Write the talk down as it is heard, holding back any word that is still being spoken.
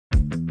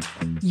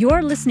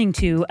You're listening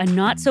to A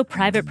Not So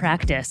Private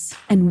Practice,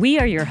 and we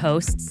are your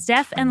hosts,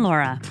 Steph and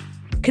Laura.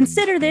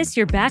 Consider this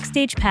your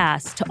backstage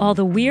pass to all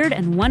the weird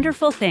and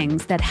wonderful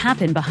things that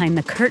happen behind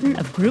the curtain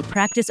of group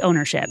practice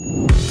ownership.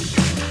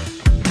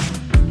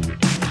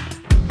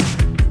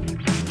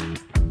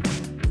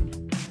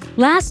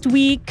 Last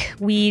week,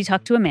 we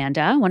talked to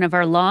Amanda, one of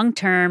our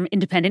long-term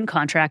independent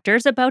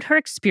contractors, about her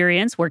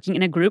experience working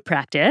in a group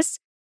practice.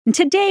 And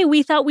today,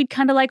 we thought we'd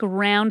kind of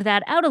round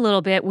that out a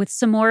little bit with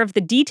some more of the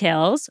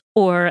details,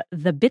 or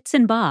the bits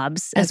and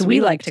bobs, as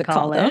we like to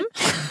call them,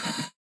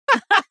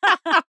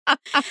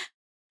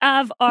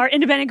 of our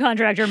independent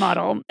contractor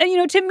model.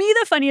 And, to me,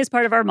 the funniest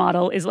part of our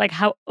model is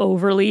how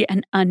overly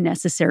and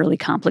unnecessarily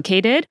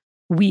complicated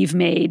we've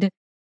made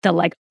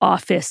the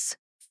office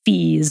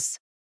fees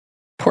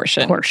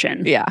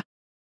portion. Yeah.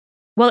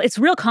 Well, it's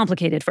real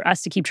complicated for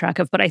us to keep track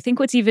of, but I think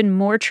what's even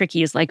more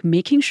tricky is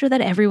making sure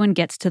that everyone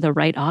gets to the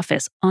right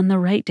office on the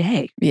right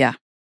day. Yeah.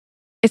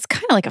 It's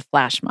kind of like a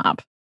flash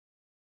mob.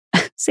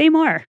 Say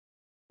more.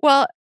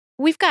 Well,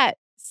 we've got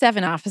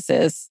 7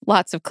 offices,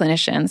 lots of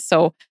clinicians.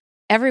 So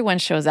everyone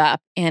shows up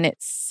and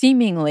it's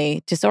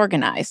seemingly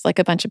disorganized, like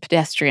a bunch of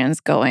pedestrians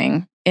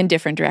going in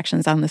different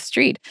directions on the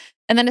street.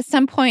 And then at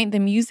some point, the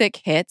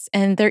music hits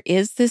and there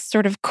is this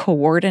sort of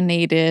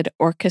coordinated,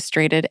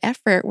 orchestrated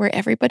effort where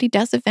everybody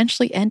does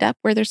eventually end up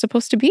where they're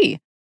supposed to be.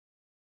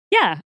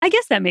 Yeah, I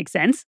guess that makes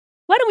sense.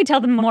 Why don't we tell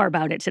them more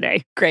about it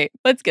today? Great.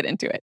 Let's get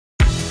into it.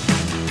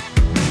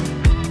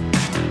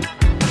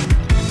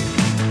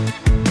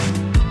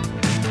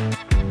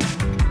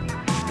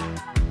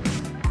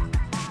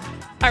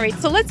 All right,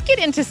 so let's get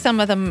into some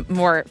of the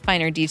more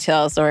finer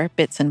details, or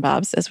bits and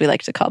bobs, as we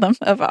like to call them,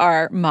 of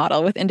our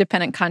model with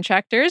independent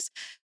contractors.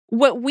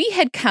 What we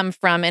had come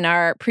from in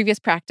our previous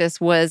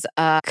practice was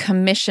a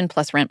commission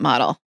plus rent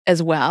model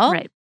as well.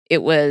 Right.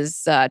 It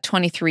was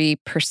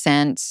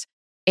 23%.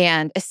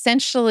 And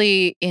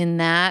essentially in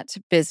that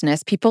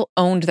business, people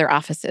owned their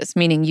offices,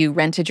 meaning you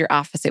rented your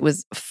office. It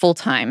was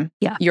full-time,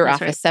 your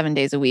office, right. 7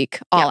 days a week,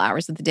 all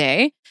hours of the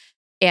day.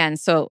 And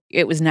so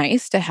it was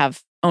nice to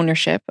have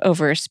ownership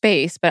over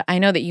space. But I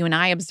know that you and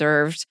I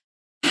observed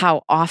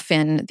how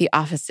often the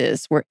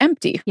offices were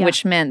empty,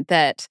 which meant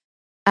that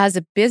as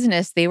a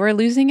business, they were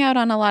losing out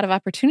on a lot of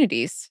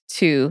opportunities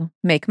to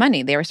make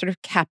money. They were sort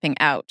of capping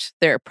out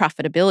their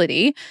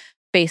profitability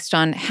based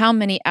on how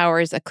many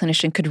hours a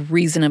clinician could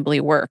reasonably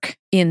work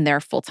in their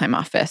full-time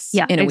office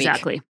in a week.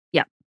 Exactly.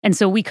 Yeah. And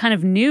so we kind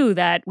of knew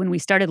that when we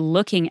started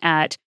looking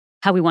at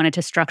how we wanted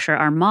to structure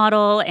our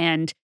model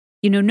and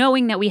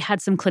knowing that we had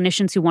some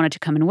clinicians who wanted to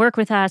come and work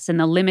with us and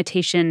the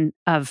limitation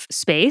of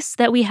space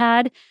that we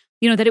had,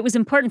 that it was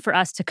important for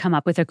us to come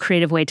up with a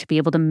creative way to be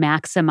able to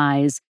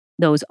maximize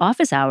those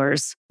office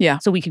hours. Yeah.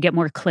 So we could get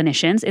more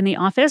clinicians in the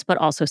office, but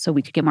also so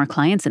we could get more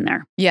clients in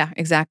there. Yeah,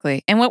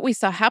 exactly. And what we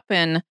saw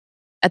happen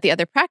at the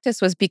other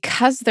practice was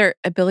because their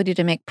ability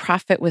to make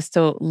profit was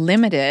so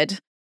limited,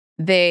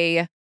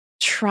 they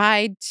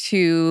tried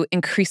to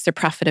increase their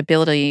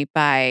profitability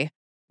by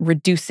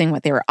reducing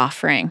what they were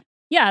offering.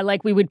 Yeah,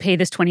 we would pay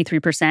this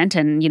 23%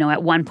 and,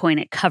 at one point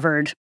it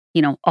covered,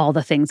 all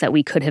the things that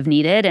we could have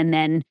needed. And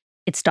then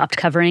it stopped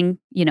covering,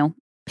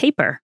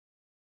 paper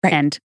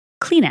and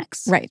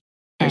Kleenex. Right.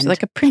 There's a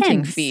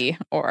printing fee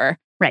or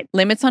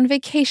limits on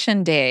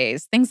vacation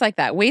days, things like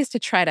that. Ways to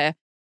try to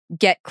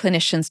get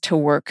clinicians to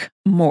work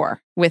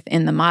more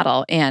within the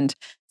model. And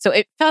so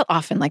it felt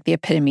often like the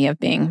epitome of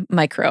being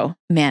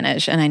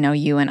micromanaged. And I know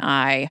you and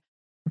I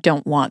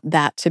don't want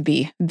that to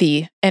be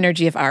the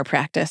energy of our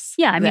practice.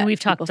 Yeah, I mean, we've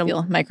talked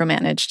feel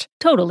micromanaged.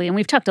 Totally. And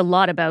we've talked a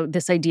lot about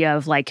this idea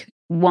of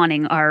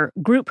wanting our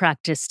group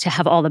practice to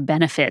have all the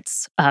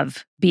benefits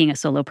of being a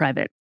solo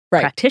private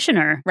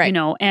practitioner,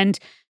 And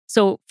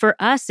so for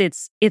us,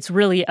 it's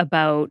really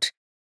about,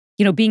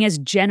 being as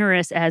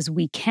generous as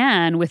we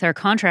can with our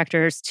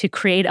contractors to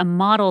create a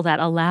model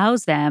that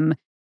allows them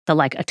the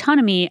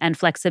autonomy and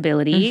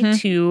flexibility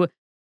to,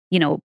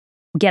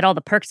 get all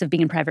the perks of being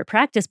in private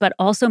practice, but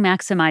also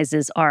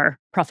maximizes our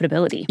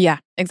profitability. Yeah,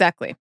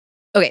 exactly.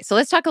 Okay, so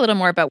let's talk a little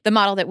more about the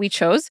model that we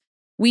chose.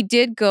 We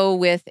did go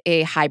with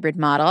a hybrid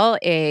model,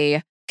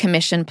 a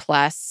commission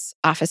plus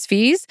office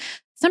fees.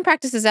 Some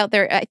practices out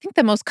there, I think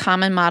the most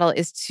common model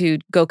is to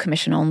go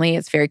commission only.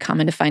 It's very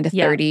common to find a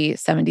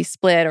 30-70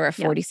 split or a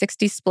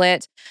 40-60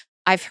 split.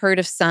 I've heard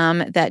of some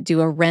that do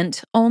a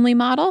rent-only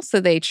model, so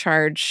they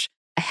charge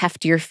a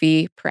heftier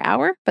fee per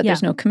hour, but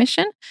there's no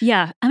commission.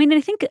 Yeah. I mean, I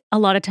think a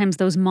lot of times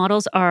those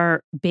models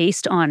are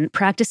based on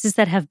practices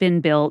that have been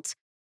built.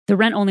 The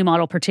rent-only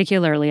model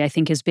particularly, I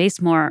think, is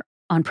based more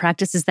on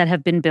practices that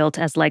have been built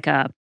as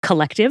a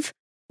collective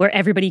where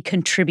everybody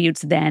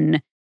contributes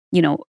then,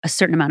 a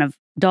certain amount of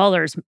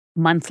dollars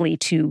monthly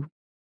to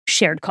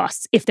shared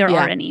costs, if there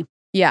are any.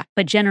 Yeah.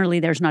 But generally,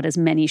 there's not as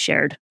many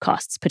shared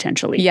costs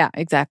potentially. Yeah,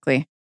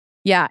 exactly.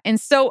 Yeah. And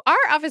so our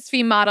office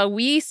fee model,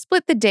 we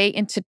split the day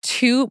into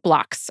 2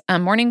 blocks, a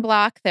morning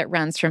block that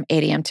runs from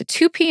 8 a.m. to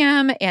 2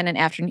 p.m. and an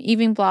afternoon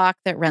evening block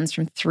that runs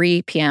from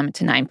 3 p.m.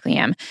 to 9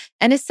 p.m.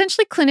 And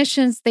essentially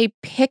clinicians, they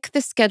pick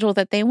the schedule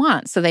that they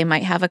want. So they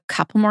might have a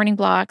couple morning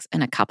blocks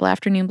and a couple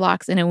afternoon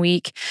blocks in a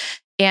week.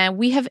 And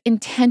we have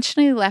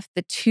intentionally left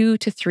the 2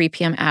 to 3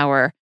 p.m.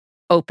 hour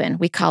open.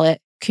 We call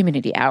it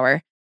community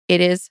hour. It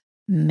is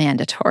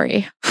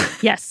mandatory.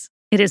 Yes,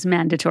 it is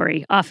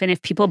mandatory. Often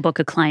if people book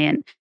a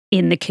client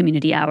in the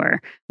community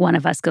hour, one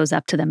of us goes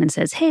up to them and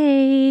says,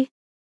 "Hey,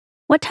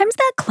 what time's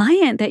that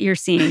client that you're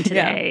seeing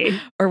today?" Yeah.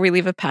 Or we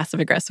leave a passive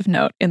aggressive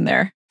note in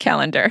their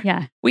calendar.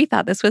 Yeah. We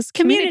thought this was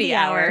community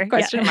hour,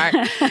 question mark.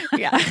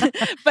 Yeah.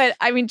 But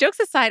I mean, jokes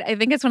aside, I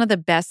think it's one of the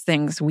best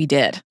things we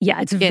did.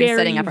 Yeah, it's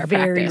setting up our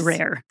very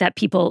rare that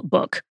people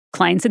book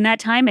clients in that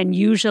time. And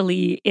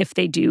usually if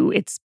they do,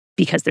 it's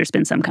because there's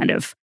been some kind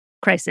of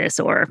crisis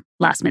or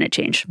last minute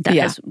change that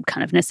has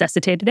kind of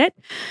necessitated it.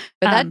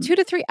 But that 2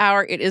 to 3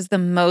 hour, it is the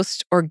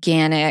most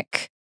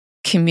organic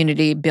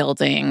community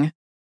building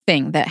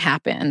thing that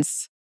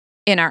happens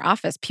in our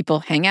office. People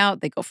hang out,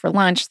 they go for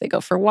lunch, they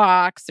go for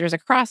walks. There's a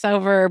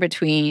crossover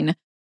between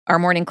our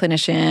morning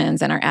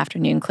clinicians and our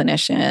afternoon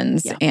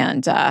clinicians. Yeah.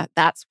 And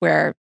that's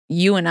where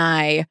you and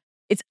I,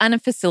 it's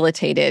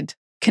unfacilitated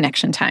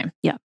connection time.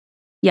 Yeah.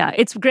 Yeah,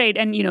 it's great.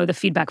 And, the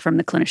feedback from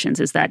the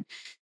clinicians is that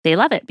they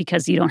love it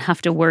because you don't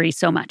have to worry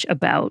so much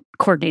about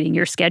coordinating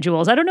your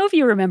schedules. I don't know if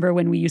you remember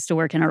when we used to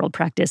work in our old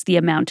practice, the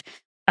amount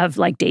of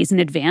days in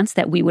advance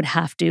that we would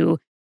have to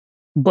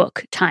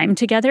book time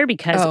together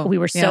because we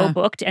were so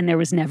booked and there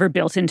was never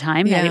built-in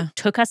time that it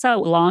took us a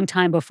long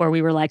time before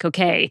we were like,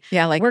 okay,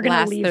 we're going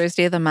to leave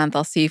Thursday of the month.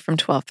 I'll see you from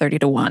 12:30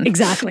 to 1.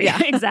 Exactly. Yeah.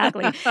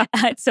 Exactly.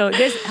 So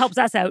this helps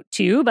us out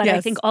too, but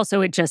I think also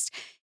it just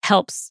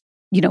helps,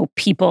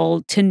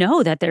 people to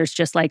know that there's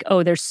just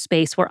there's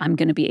space where I'm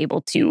going to be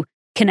able to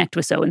connect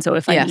with so-and-so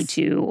if I need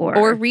to.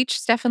 Or reach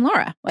Steph and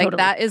Laura.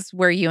 That is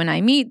where you and I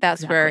meet.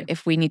 That's where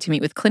if we need to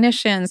meet with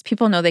clinicians,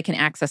 people know they can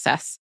access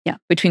us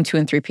between 2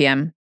 and 3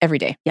 p.m. every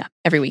day. Yeah.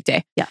 Every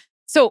weekday. Yeah.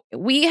 So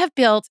we have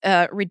built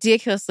a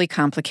ridiculously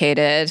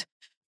complicated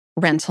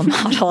rental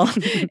model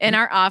in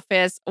our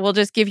office. We'll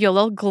just give you a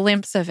little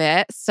glimpse of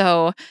it.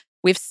 So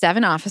we have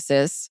 7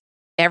 offices.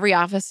 Every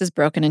office is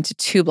broken into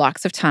 2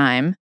 blocks of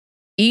time.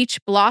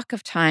 Each block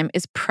of time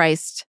is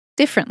priced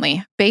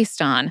differently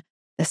based on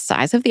the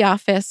size of the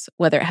office,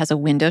 whether it has a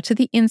window to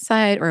the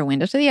inside or a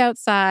window to the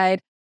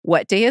outside,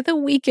 what day of the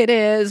week it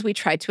is. We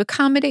try to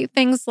accommodate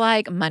things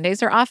like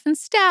Mondays are often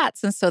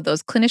stats. And so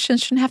those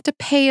clinicians shouldn't have to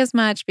pay as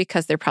much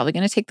because they're probably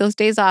going to take those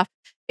days off,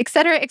 et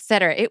cetera, et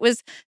cetera. It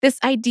was this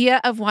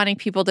idea of wanting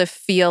people to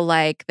feel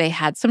like they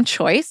had some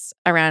choice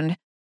around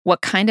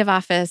what kind of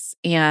office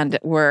and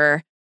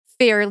were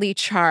fairly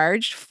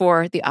charged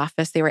for the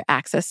office they were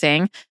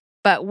accessing.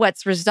 But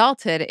what's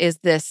resulted is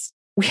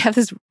we have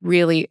this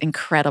really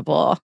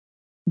incredible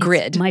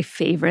grid. It's my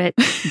favorite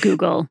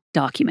Google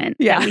document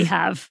that we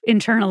have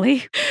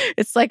internally.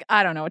 It's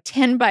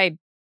 10 by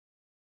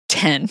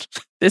 10,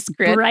 this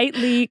grid.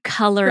 Brightly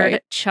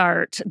colored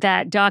chart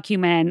that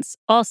documents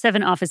all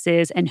 7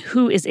 offices and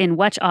who is in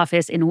which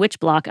office in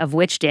which block of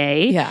which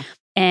day. Yeah.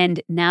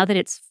 And now that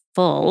it's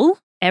full,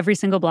 every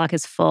single block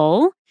is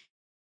full.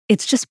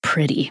 It's just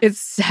pretty. It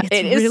is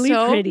really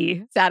so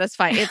pretty.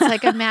 Satisfying.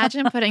 It's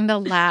imagine putting the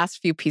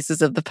last few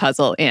pieces of the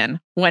puzzle in.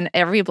 When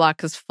every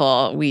block is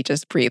full, we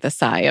just breathe a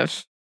sigh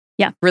of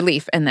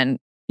relief and then,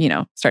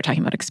 start talking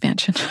about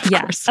expansion.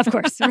 Of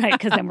course. Right.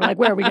 Because then we're like,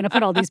 where are we going to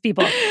put all these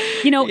people?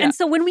 And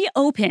so when we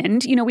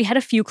opened, we had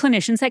a few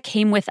clinicians that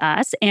came with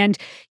us. And,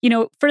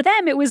 for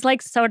them, it was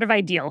sort of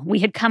ideal. We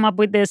had come up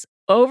with this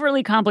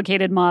overly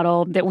complicated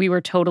model that we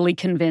were totally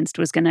convinced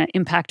was going to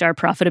impact our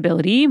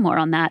profitability. More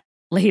on that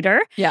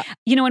later. Yeah.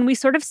 And we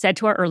sort of said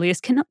to our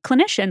earliest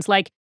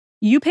clinicians,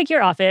 you pick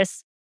your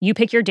office, you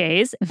pick your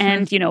days,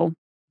 and,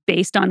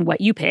 based on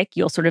what you pick,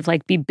 you'll sort of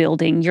be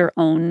building your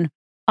own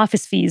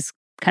office fees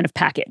kind of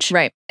package.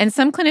 Right. And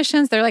some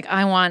clinicians, they're like,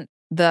 I want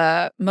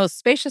the most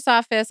spacious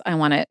office. I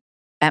want it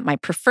at my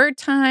preferred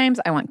times.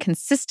 I want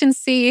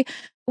consistency,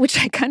 which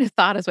I kind of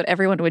thought is what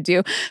everyone would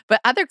do.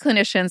 But other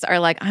clinicians are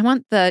like, I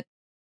want the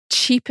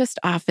cheapest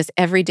office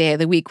every day of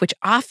the week, which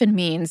often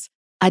means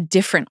a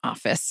different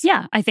office.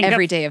 Yeah, I think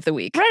every day of the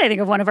week. Right. I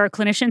think of one of our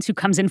clinicians who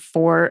comes in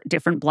 4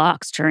 different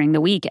blocks during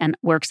the week and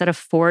works out of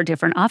 4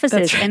 different offices.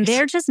 That's right. And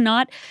they're just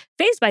not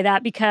fazed by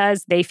that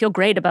because they feel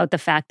great about the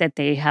fact that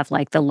they have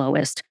the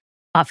lowest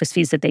office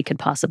fees that they could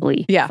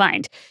possibly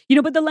find.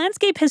 But the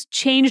landscape has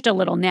changed a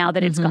little now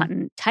that it's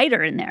gotten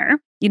tighter in there.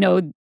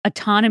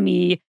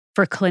 Autonomy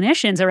for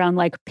clinicians around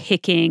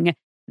picking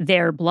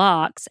their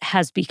blocks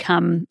has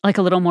become a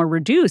little more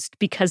reduced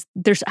because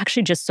there's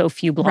actually just so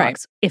few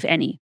blocks, if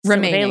any,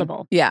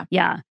 available. Yeah.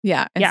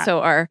 And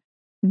so our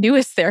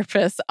newest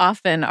therapists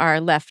often are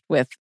left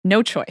with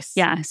no choice.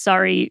 Yeah.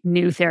 Sorry,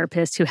 new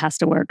therapist who has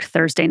to work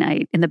Thursday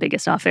night in the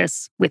biggest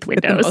office with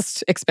windows. The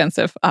most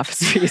expensive office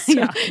fees.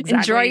 Exactly.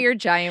 Enjoy your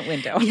giant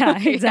window. Yeah,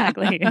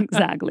 exactly.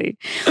 Exactly.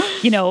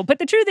 But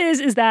the truth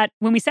is that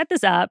when we set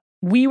this up,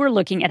 we were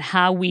looking at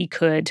how we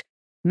could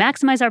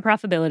maximize our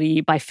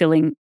profitability by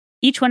filling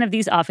each one of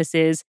these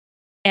offices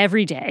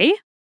every day.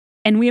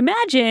 And we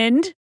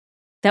imagined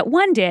that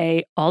one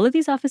day all of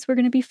these offices were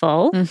going to be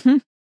full. Mm-hmm.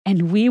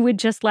 And we would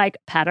just like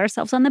pat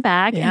ourselves on the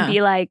back and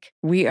be like,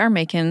 we are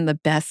making the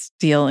best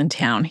deal in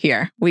town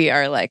here. We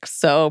are like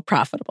so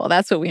profitable.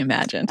 That's what we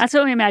imagined. That's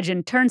what we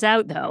imagined. Turns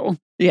out though.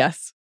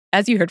 Yes.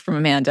 As you heard from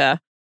Amanda,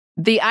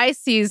 the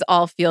ICs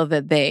all feel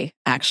that they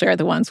actually are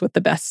the ones with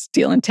the best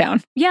deal in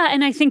town. Yeah.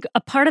 And I think a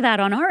part of that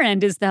on our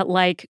end is that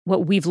like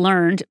what we've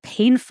learned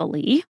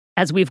painfully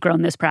as we've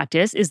grown this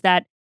practice is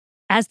that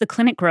as the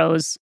clinic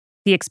grows,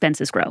 the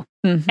expenses grow.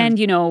 Mm-hmm.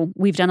 And,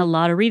 we've done a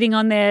lot of reading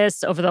on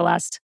this over the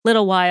last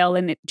little while,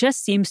 and it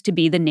just seems to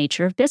be the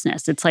nature of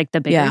business. It's like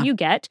the bigger you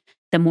get,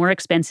 the more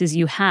expenses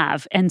you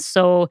have. And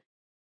so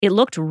it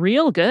looked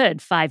real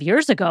good 5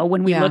 years ago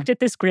when we looked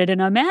at this grid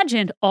and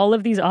imagined all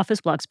of these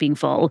office blocks being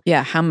full.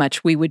 Yeah, how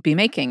much we would be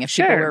making if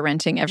people were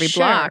renting every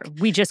block.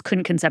 We just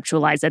couldn't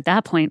conceptualize at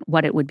that point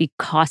what it would be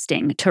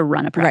costing to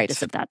run a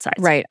practice of that size.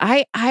 Right.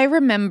 I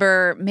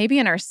remember maybe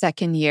in our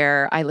second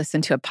year, I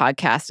listened to a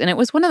podcast, and it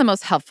was one of the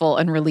most helpful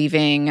and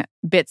relieving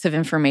bits of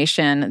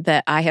information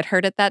that I had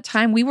heard at that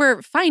time. We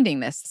were finding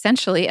this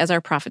essentially as our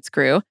profits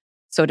grew,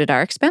 so did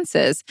our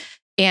expenses.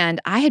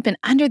 And I had been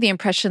under the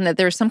impression that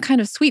there's some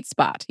kind of sweet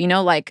spot,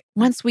 like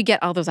once we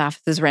get all those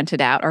offices rented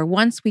out, or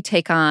once we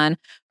take on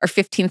our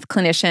 15th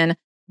clinician,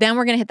 then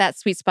we're going to hit that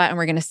sweet spot and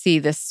we're going to see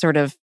this sort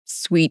of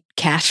sweet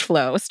cash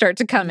flow start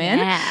to come in.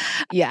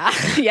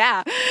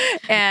 Yeah.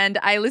 And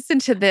I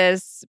listened to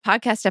this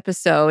podcast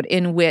episode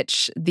in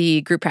which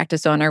the group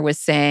practice owner was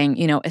saying,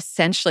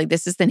 essentially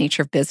this is the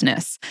nature of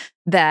business,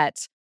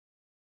 that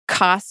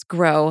costs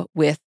grow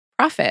with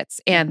profits.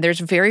 And there's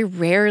very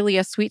rarely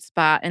a sweet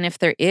spot. And if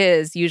there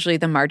is, usually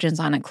the margins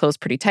on it close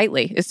pretty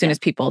tightly as soon as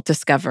people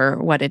discover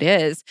what it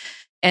is.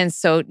 And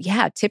so,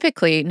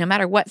 typically, no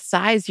matter what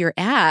size you're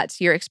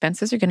at, your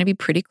expenses are going to be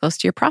pretty close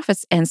to your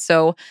profits. And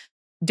so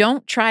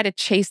don't try to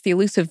chase the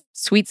elusive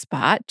sweet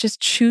spot.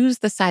 Just choose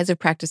the size of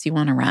practice you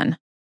want to run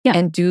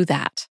and do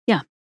that.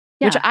 Yeah.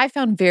 Which I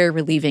found very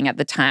relieving at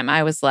the time.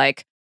 I was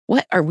like,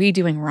 what are we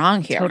doing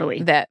wrong here?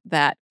 Totally.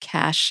 That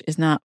cash is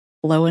not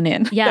blowing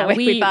in the way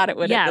we thought it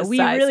would. Yeah, we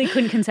really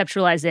couldn't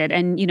conceptualize it.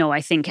 And,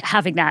 I think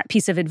having that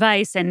piece of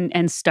advice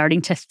and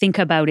starting to think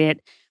about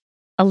it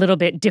a little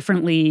bit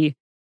differently,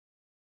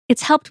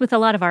 it's helped with a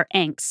lot of our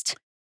angst.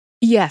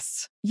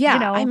 Yes.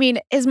 Yeah. I mean,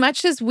 as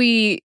much as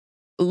we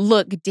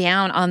look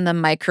down on the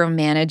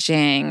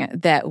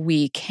micromanaging that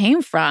we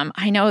came from,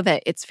 I know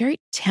that it's very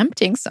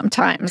tempting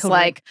sometimes. Totally.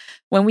 Like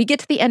when we get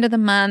to the end of the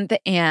month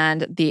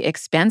and the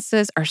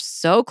expenses are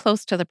so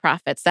close to the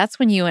profits, that's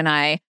when you and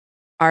I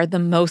are the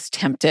most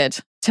tempted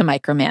to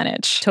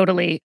micromanage.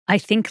 Totally. I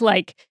think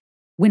like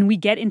when we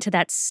get into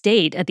that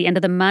state at the end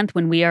of the month,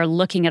 when we are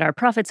looking at our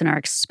profits and our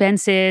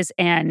expenses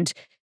and,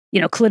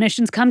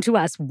 clinicians come to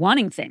us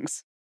wanting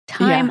things,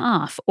 time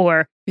off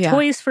or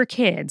toys for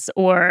kids,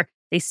 or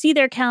they see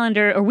their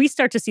calendar, or we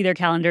start to see their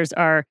calendars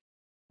are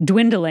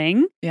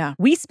dwindling. Yeah.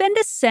 We spend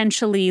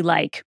essentially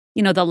like,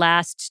 the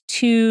last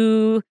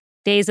 2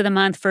 days of the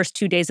month, first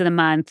 2 days of the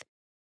month,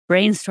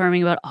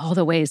 brainstorming about all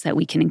the ways that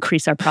we can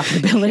increase our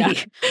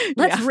profitability.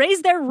 Let's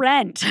raise their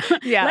rent.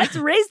 Let's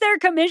raise their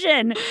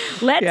commission.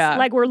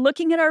 Let's we're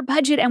looking at our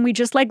budget and we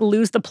just like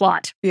lose the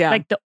plot.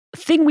 Like the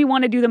thing we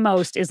want to do the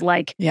most is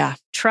like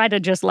try to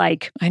just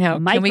like I know.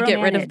 Can we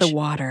get rid of the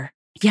water?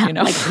 Yeah.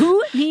 Like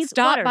who needs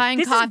Stop water? buying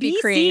this coffee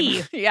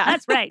cream. Yeah.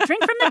 That's right.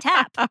 Drink from the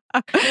tap.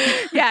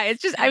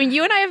 It's just,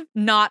 you and I have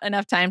not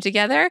enough time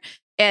together.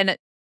 And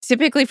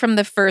typically from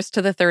the first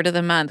to the third of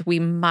the month, we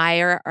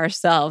mire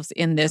ourselves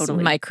in this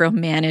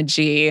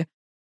micromanagey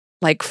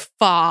like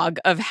fog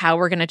of how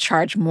we're going to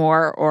charge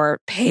more or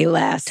pay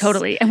less.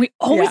 Totally. And we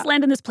always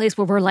land in this place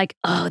where we're like,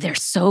 oh, they're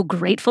so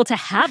grateful to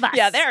have us.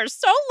 Yeah, they're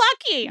so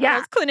lucky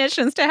as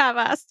clinicians to have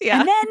us.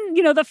 Yeah. And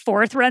then, the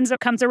fourth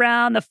comes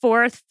around, the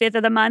fourth, fifth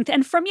of the month.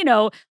 And from,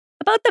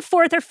 about the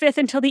fourth or fifth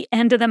until the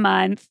end of the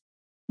month,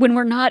 when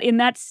we're not in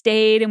that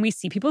state and we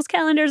see people's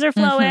calendars are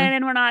flowing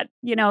and we're not,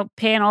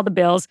 paying all the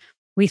bills,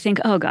 we think,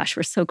 oh gosh,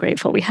 we're so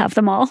grateful we have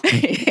them all.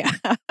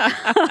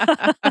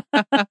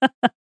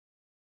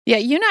 Yeah,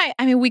 you and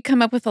I mean, we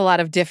come up with a lot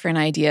of different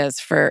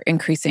ideas for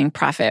increasing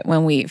profit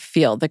when we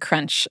feel the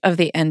crunch of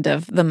the end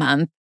of the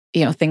month.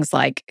 Things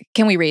like,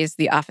 can we raise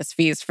the office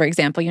fees, for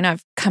example?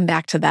 I've come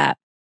back to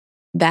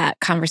that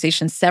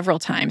conversation several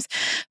times.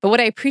 But what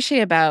I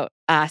appreciate about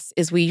us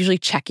is we usually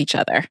check each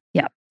other.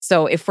 Yeah.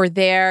 So if we're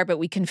there, but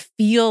we can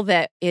feel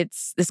that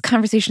this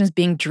conversation is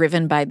being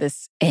driven by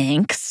this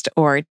angst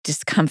or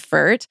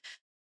discomfort,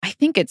 I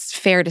think it's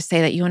fair to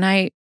say that you and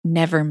I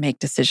never make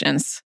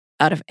decisions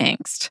out of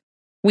angst.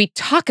 We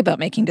talk about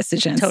making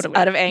decisions out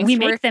of angst. We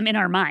make them in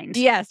our mind.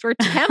 Yes, we're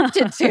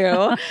tempted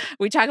to.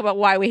 We talk about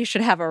why we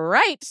should have a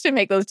right to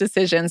make those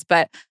decisions.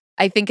 But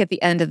I think at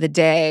the end of the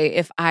day,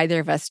 if either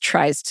of us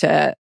tries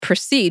to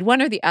proceed,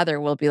 one or the other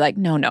will be like,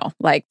 no,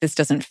 like this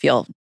doesn't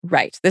feel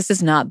right. This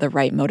is not the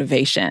right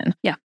motivation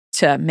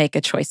to make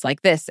a choice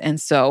like this. And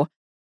so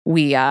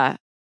we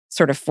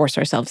sort of force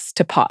ourselves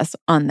to pause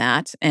on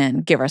that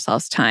and give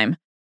ourselves time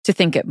to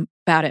think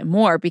about it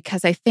more,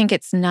 because I think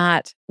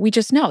we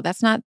just know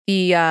that's not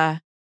the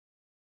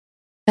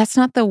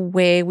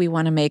way we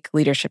want to make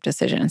leadership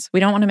decisions. We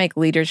don't want to make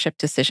leadership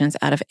decisions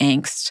out of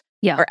angst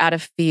or out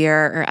of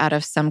fear or out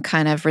of some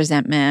kind of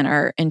resentment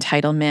or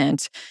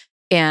entitlement.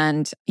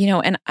 And,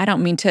 and I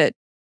don't mean to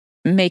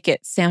make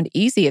it sound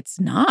easy. It's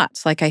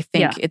not. Like, I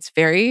think it's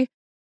very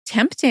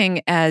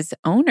tempting as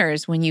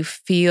owners when you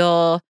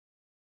feel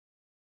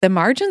the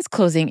margins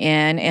closing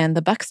in and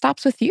the buck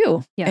stops with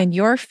you and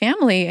your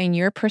family and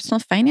your personal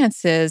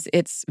finances.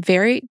 It's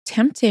very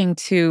tempting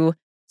to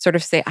sort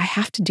of say, I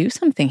have to do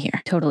something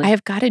here. Totally. I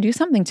have got to do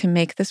something to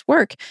make this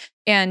work.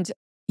 And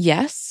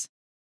yes,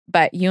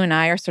 but you and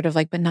I are sort of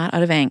like, but not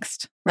out of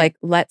angst. Right. Like,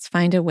 let's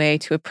find a way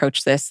to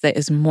approach this that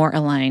is more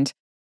aligned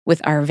with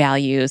our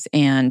values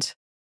and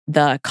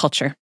the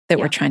culture that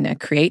we're trying to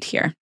create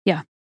here.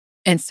 Yeah.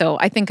 And so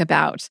I think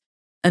about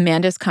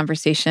Amanda's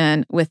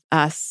conversation with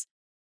us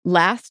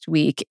last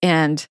week.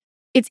 And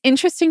it's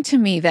interesting to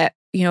me that,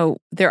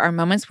 there are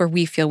moments where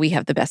we feel we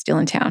have the best deal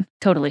in town.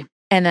 Totally.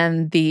 And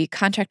then the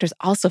contractors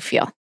also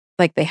feel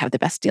like they have the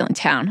best deal in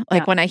town.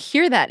 Like when I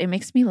hear that, it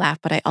makes me laugh,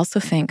 but I also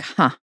think,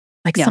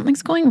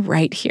 something's going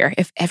right here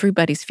if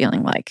everybody's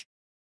feeling like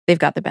they've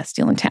got the best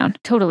deal in town.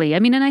 Totally. I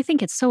mean, and I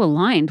think it's so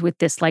like with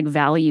this like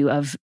value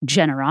of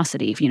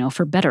generosity,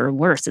 for better or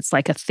worse. It's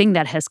like a thing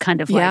that has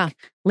kind of like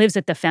lives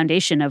at the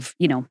foundation of,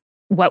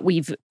 what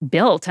we've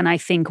built. And I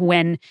think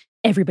when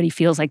everybody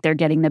feels like they're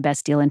getting the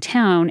best deal in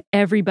town,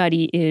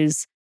 everybody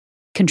is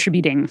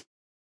contributing.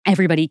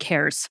 Everybody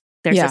cares.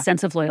 There's a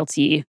sense of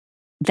loyalty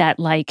that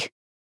like,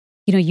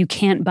 you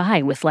can't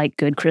buy with like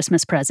good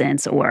Christmas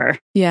presents or,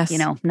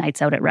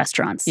 nights out at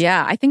restaurants.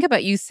 Yeah. I think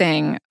about you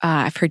saying,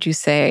 I've heard you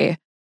say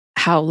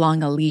how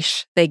long a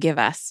leash they give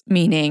us,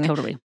 meaning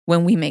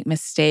when we make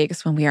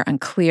mistakes, when we are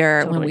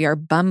unclear, when we are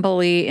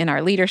bumbly in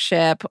our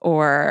leadership,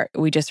 or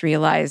we just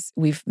realize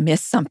we've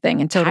missed something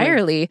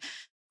entirely.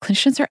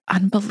 Clinicians are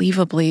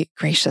unbelievably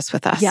gracious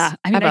with us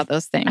about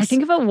those things. I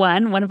think about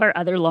one of our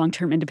other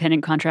long-term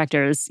independent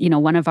contractors,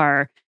 one of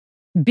our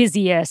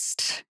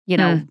busiest,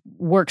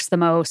 works the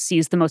most,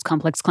 sees the most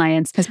complex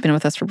clients. Has been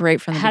with us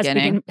right from the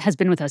beginning. Has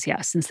been with us,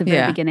 since the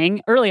very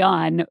beginning. Early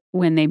on,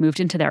 when they moved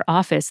into their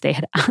office, they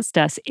had asked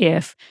us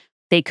if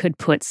they could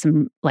put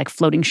some like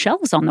floating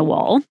shelves on the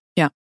wall.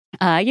 Yeah.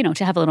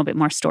 To have a little bit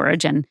more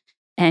storage. And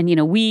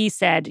we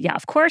said,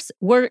 of course,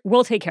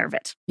 we'll take care of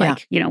it.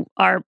 Like,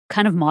 our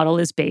kind of model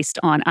is based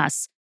on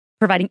us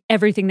providing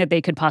everything that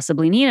they could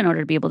possibly need in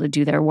order to be able to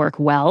do their work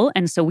well.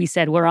 And so we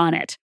said, we're on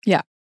it.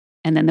 Yeah.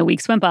 And then the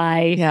weeks went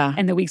by. Yeah.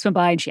 And the weeks went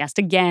by and she asked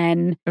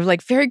again. It was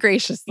like very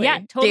graciously. Yeah,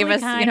 totally. Gave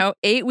us,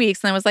 8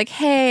 weeks. And I was like,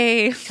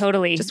 hey.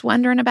 Totally. Just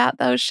wondering about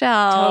those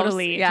shelves.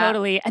 Totally.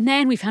 And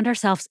then we found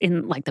ourselves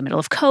in like the middle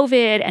of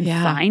COVID and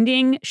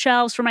finding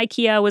shelves from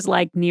IKEA was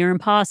like near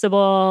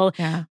impossible.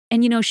 Yeah.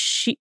 And,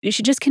 she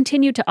just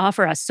continued to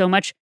offer us so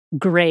much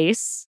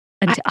grace.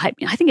 And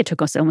I think it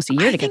took us almost a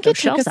year to get those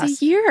shelves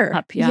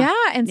up. Yeah.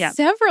 And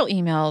several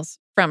emails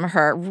from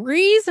her,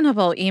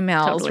 reasonable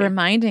emails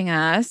reminding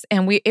us.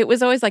 And it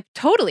was always like,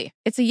 totally,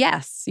 it's a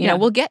yes.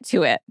 We'll get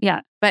to it.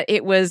 Yeah. But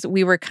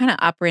we were kind of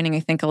operating, I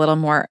think, a little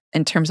more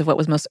in terms of what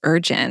was most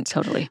urgent.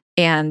 Totally.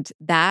 And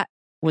that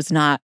was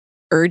not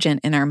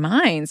urgent in our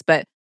minds.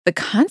 But the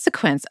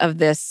consequence of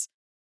this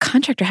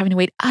contractor having to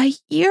wait a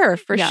year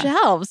for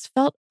shelves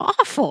felt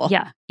awful.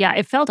 Yeah. Yeah.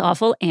 It felt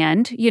awful.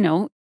 And,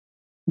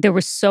 there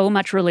was so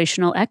much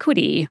relational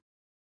equity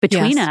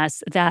between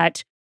us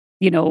that,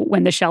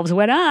 when the shelves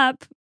went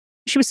up,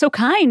 she was so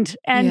kind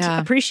and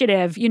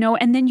appreciative,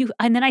 and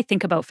then I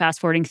think about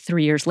fast forwarding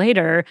 3 years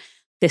later,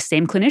 this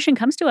same clinician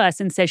comes to us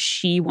and says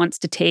she wants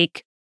to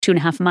take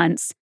 2.5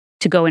 months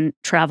to go and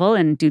travel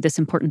and do this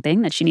important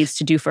thing that she needs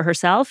to do for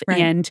herself. Right.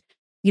 And,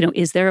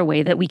 is there a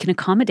way that we can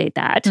accommodate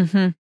that?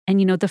 Mm-hmm.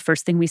 And, the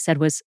first thing we said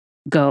was,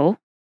 go,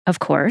 of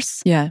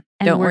course. Yeah.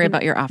 Don't worry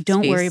about your office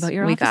Don't fees. worry about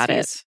your office fees. We got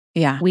it.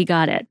 Yeah. We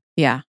got it.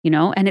 Yeah.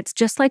 And it's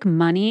just like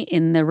money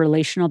in the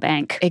relational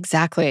bank.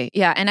 Exactly.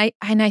 Yeah. And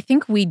I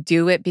think we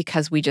do it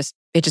because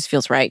it just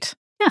feels right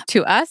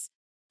to us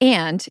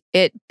and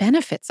it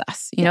benefits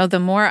us. The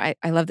more,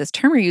 I love this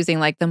term we're using,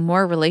 like the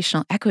more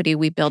relational equity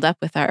we build up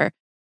with our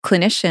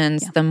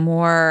clinicians, the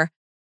more,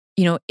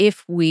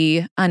 if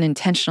we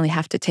unintentionally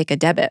have to take a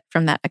debit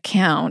from that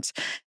account,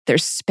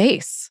 there's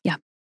space. Yeah.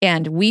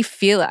 And we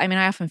feel, I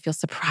often feel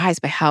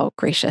surprised by how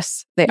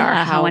gracious they are.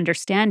 How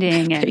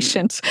understanding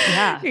patient.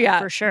 Yeah,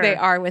 for sure. They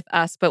are with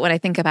us. But when I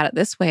think about it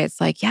this way,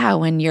 it's like,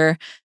 when you're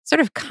sort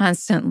of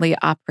constantly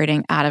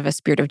operating out of a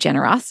spirit of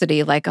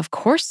generosity, like, of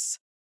course,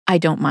 I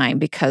don't mind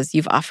because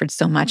you've offered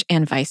so much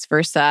and vice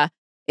versa.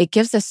 It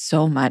gives us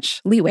so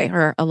much leeway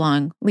or a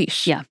long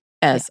leash. Yeah.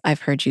 As I've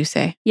heard you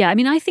say. Yeah,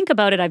 I think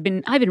about it. I've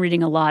been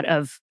reading a lot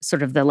of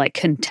sort of the like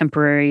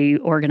contemporary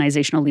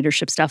organizational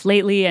leadership stuff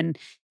lately, and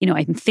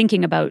I'm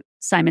thinking about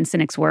Simon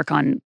Sinek's work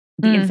on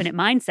the infinite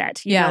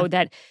mindset. You know,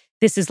 that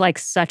this is like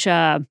such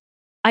a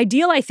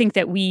ideal. I think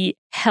that we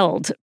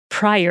held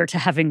prior to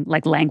having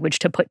like language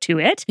to put to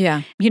it.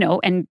 Yeah,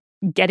 and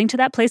getting to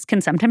that place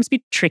can sometimes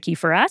be tricky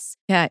for us.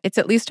 Yeah, it's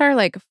at least our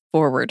like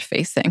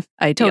forward-facing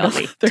ideal.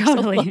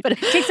 Totally. It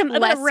takes a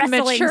bit of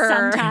wrestling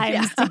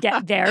sometimes to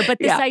get there. But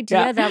this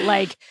idea that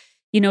like,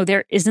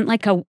 there isn't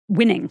like a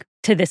winning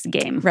to this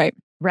game.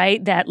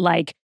 Right? That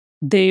like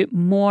the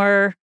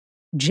more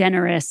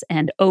generous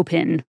and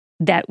open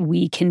that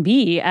we can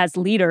be as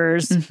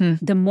leaders,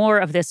 the more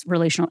of this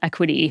relational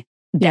equity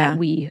that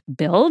we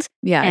build.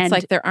 Yeah, and it's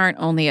like there aren't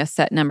only a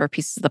set number of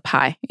pieces of the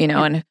pie,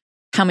 and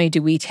how many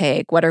do we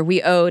take? What are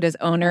we owed as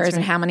owners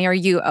and how many are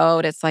you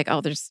owed? It's like,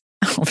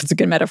 it's a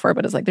good metaphor,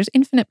 but it's like there's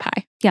infinite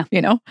pie. Yeah.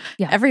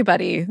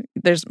 Everybody,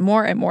 there's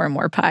more and more and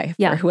more pie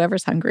for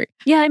whoever's hungry.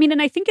 Yeah, I mean, and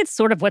I think it's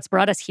sort of what's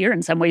brought us here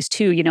in some ways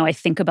too. I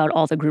think about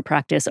all the group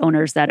practice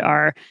owners that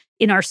are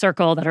in our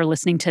circle that are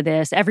listening to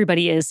this.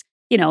 Everybody is,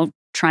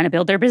 trying to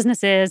build their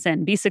businesses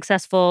and be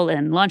successful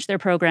and launch their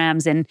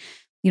programs. And,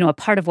 a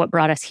part of what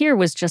brought us here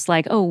was just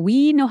like, oh,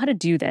 we know how to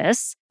do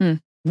this.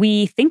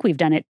 We think we've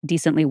done it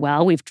decently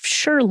well. We've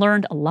sure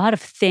learned a lot of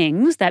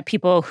things that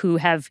people who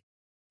have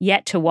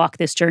yet to walk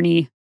this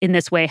journey in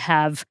this way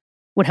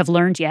would have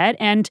learned yet.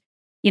 And,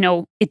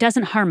 it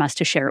doesn't harm us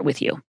to share it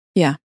with you.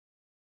 Yeah.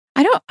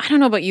 I don't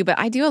know about you, but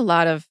I do a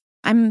lot of,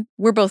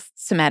 we're both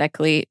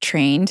somatically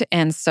trained.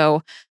 And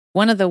so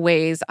one of the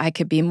ways I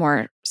could be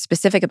more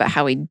specific about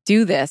how we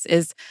do this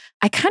is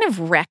I kind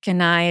of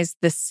recognize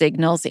the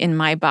signals in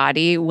my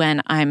body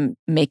when I'm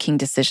making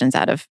decisions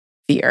out of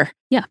fear.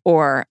 Yeah.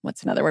 Or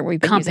what's another word we've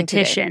been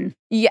competition.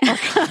 Using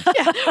today?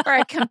 Yeah. Or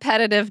a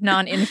competitive,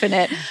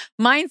 non-infinite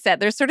mindset.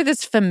 There's sort of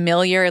this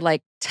familiar,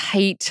 like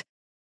tight,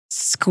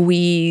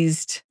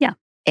 squeezed,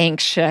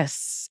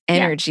 anxious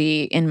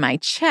energy in my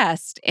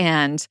chest.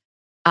 And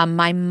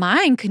my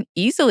mind can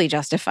easily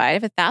justify, I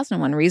have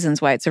 1,001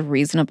 reasons why it's a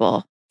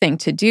reasonable thing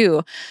to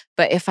do.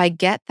 But if I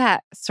get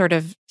that sort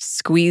of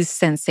squeeze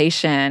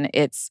sensation,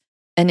 it's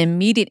an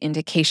immediate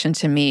indication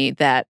to me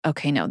that,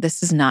 okay, no,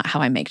 this is not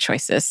how I make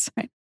choices.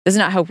 Right. This is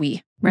not how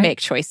we make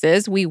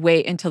choices. We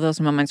wait until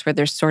those moments where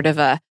there's sort of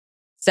a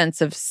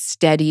sense of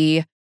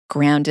steady,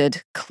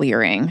 grounded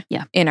clearing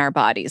in our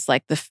bodies.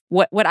 Like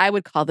what I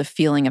would call the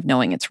feeling of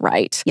knowing it's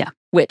right. Yeah.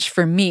 Which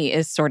for me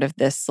is sort of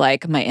this,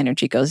 like my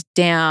energy goes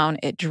down,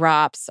 it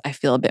drops. I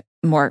feel a bit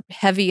more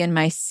heavy in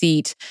my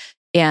seat.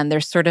 And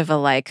there's sort of a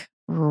like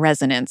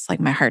resonance, like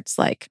my heart's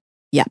like,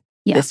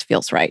 this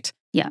feels right.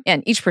 Yeah.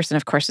 And each person,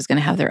 of course, is going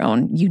to have their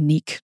own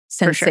unique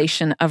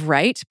sensation of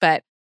right.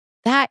 But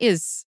that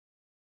is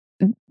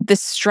the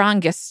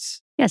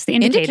strongest the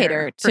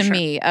indicator to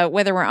me,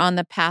 whether we're on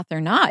the path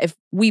or not. If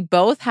we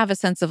both have a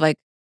sense of like,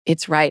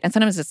 it's right. And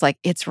sometimes it's like,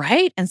 it's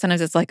right. And sometimes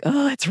it's like,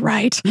 oh, it's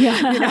right.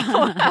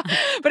 Yeah.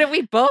 But if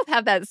we both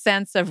have that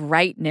sense of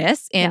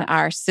rightness in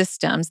our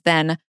systems,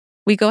 then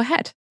we go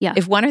ahead. Yeah.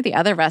 If one or the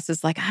other of us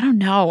is like, I don't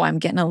know, I'm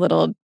getting a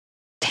little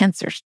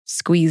tense or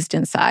squeezed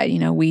inside,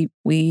 we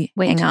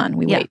hang on,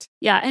 we wait.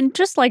 Yeah. And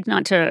just like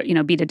not to,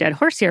 beat a dead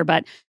horse here,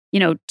 but,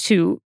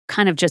 to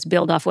kind of just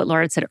build off what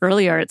Laura had said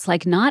earlier, it's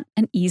like not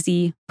an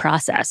easy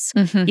process,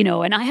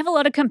 and I have a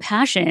lot of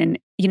compassion,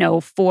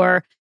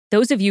 for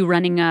those of you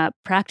running a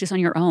practice on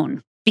your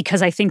own,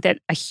 because I think that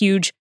a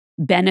huge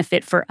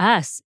benefit for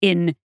us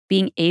in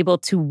being able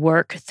to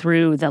work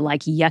through the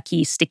like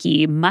yucky,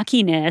 sticky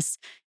muckiness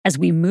as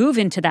we move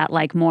into that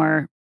like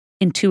more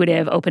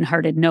intuitive,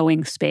 open-hearted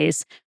knowing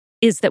space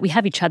is that we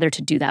have each other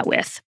to do that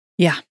with.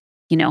 Yeah.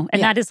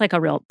 And that is like a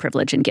real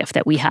privilege and gift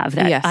that we have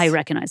that I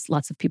recognize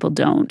lots of people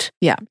don't.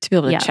 Yeah. To be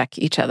able to check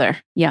each other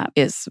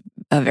is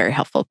a very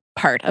helpful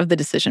part of the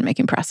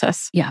decision-making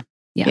process. Yeah.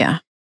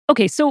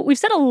 Okay. So we've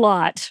said a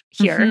lot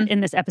here in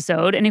this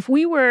episode. And if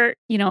we were,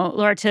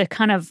 Laura, to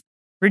kind of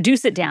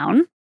reduce it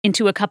down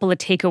into a couple of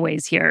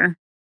takeaways here,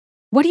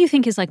 what do you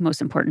think is like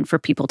most important for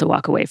people to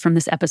walk away from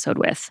this episode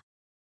with?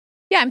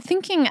 Yeah, I'm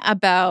thinking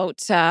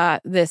about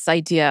this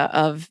idea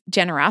of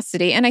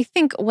generosity. And I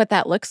think what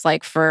that looks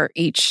like for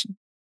each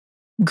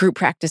group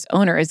practice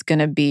owner is going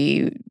to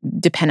be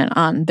dependent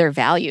on their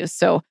values.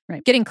 So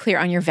getting clear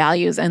on your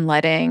values and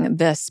letting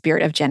the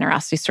spirit of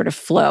generosity sort of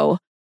flow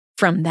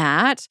from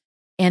that.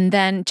 And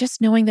then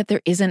just knowing that there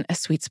isn't a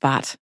sweet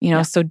spot,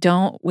 so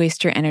don't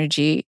waste your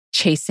energy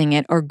chasing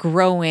it or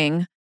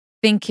growing,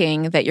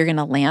 thinking that you're going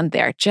to land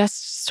there.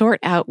 Just sort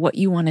out what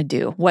you want to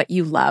do, what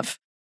you love,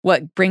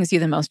 what brings you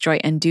the most joy,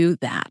 and do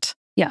that.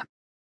 Yeah.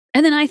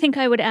 And then I think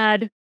I would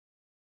add,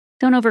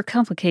 don't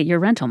overcomplicate your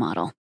rental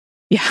model.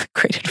 Yeah,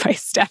 great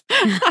advice, Steph.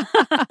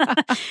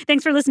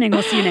 Thanks for listening.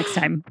 We'll see you next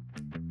time.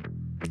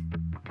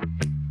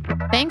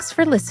 Thanks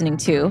for listening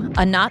to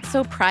A Not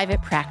So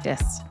Private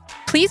Practice.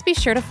 Please be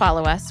sure to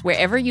follow us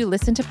wherever you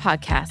listen to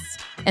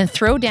podcasts and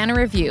throw down a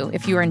review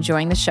if you are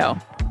enjoying the show,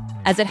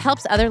 as it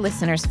helps other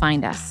listeners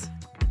find us.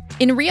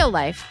 In real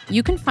life,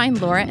 you can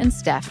find Laura and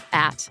Steph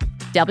at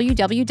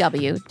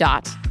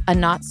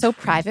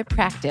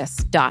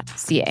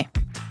www.anotsoprivatepractice.ca.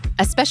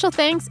 A special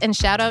thanks and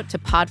shout out to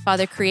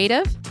Podfather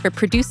Creative for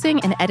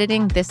producing and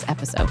editing this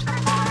episode.